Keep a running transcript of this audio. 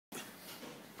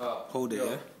Hold it,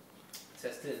 yeah?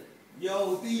 Testing.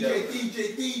 Yo,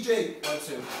 DJ. 1,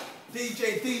 2.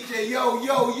 DJ, yo.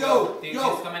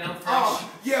 DJ's coming on fresh.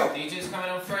 Yo. DJ's coming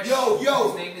on fresh. Yo.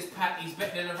 His name is Pat, he's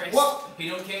better than the rest. What? He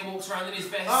don't care, walks around in his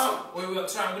vest. Or he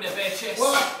walks around with a bare chest.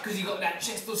 What? Because he got that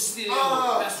chest of steel.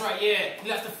 That's right, yeah. He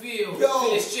likes to feel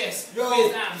his chest, Yo. feel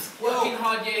his abs. Working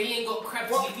hard, yeah. He ain't got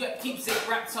crabs. He keeps it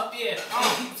wrapped up, yeah.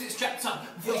 He keeps it strapped up.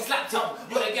 Before he's slapped up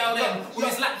with a girl then with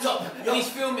his laptop. And he's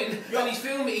filming. And he's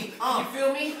filming. Can you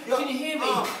feel me? Can you hear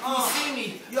me? Can you see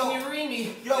me? Can you ring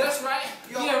me? Yeah, that's right.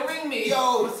 Yeah, ring me.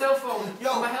 On my cell phone,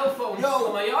 on my hell phone,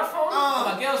 on my yard phone, on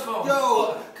my girl's phone.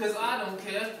 Cause I don't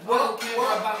care. I don't care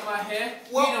about my hair.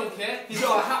 He don't care. He's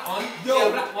got a hat on. Yeah,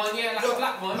 a black one. Yeah, like a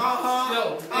black one.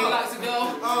 Yo, he likes a girl.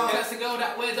 He likes a girl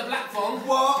that wears a black phone.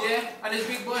 Yeah, and his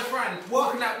big boy friend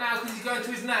walking out now because he's going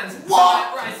to his nan's. Some of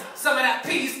that rice, some of that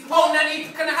peas. Oh, nanny,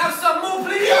 can I have some more,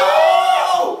 please?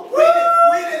 Yo! Let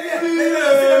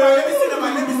me see the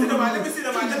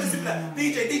man.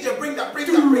 DJ, bring that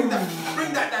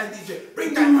down, DJ.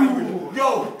 Bring that down.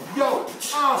 Yo.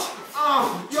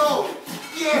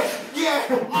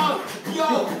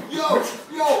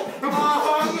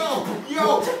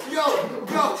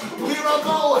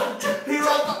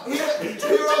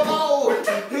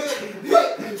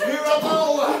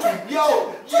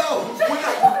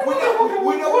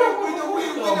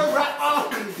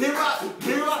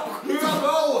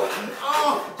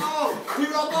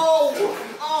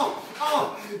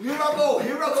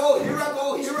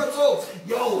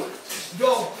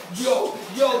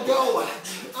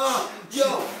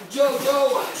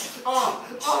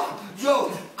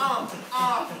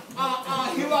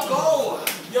 Here I go.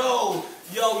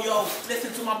 Yo. Yo,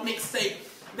 listen to my mixtape.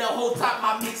 Now hold tight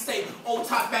my mixtape, old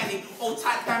tight Benny, old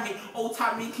tight Dammy, old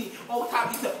tight Mickey, old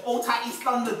tight Lisa, old tight East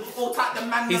London, old tight the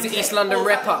man. He's an East London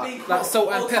rapper, like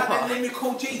Salt and Pepper. Old tight the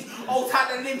lyrical G's, old tight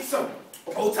the Limson,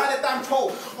 old tight the damn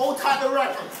troll, old tight the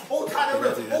rapper, old tight the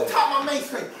rip, old tight my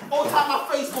MySpace, old tight my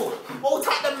Facebook, old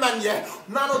tight the man, yeah,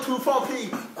 90243,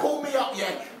 call me up,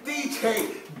 yeah, DJ,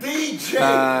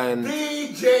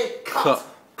 cut.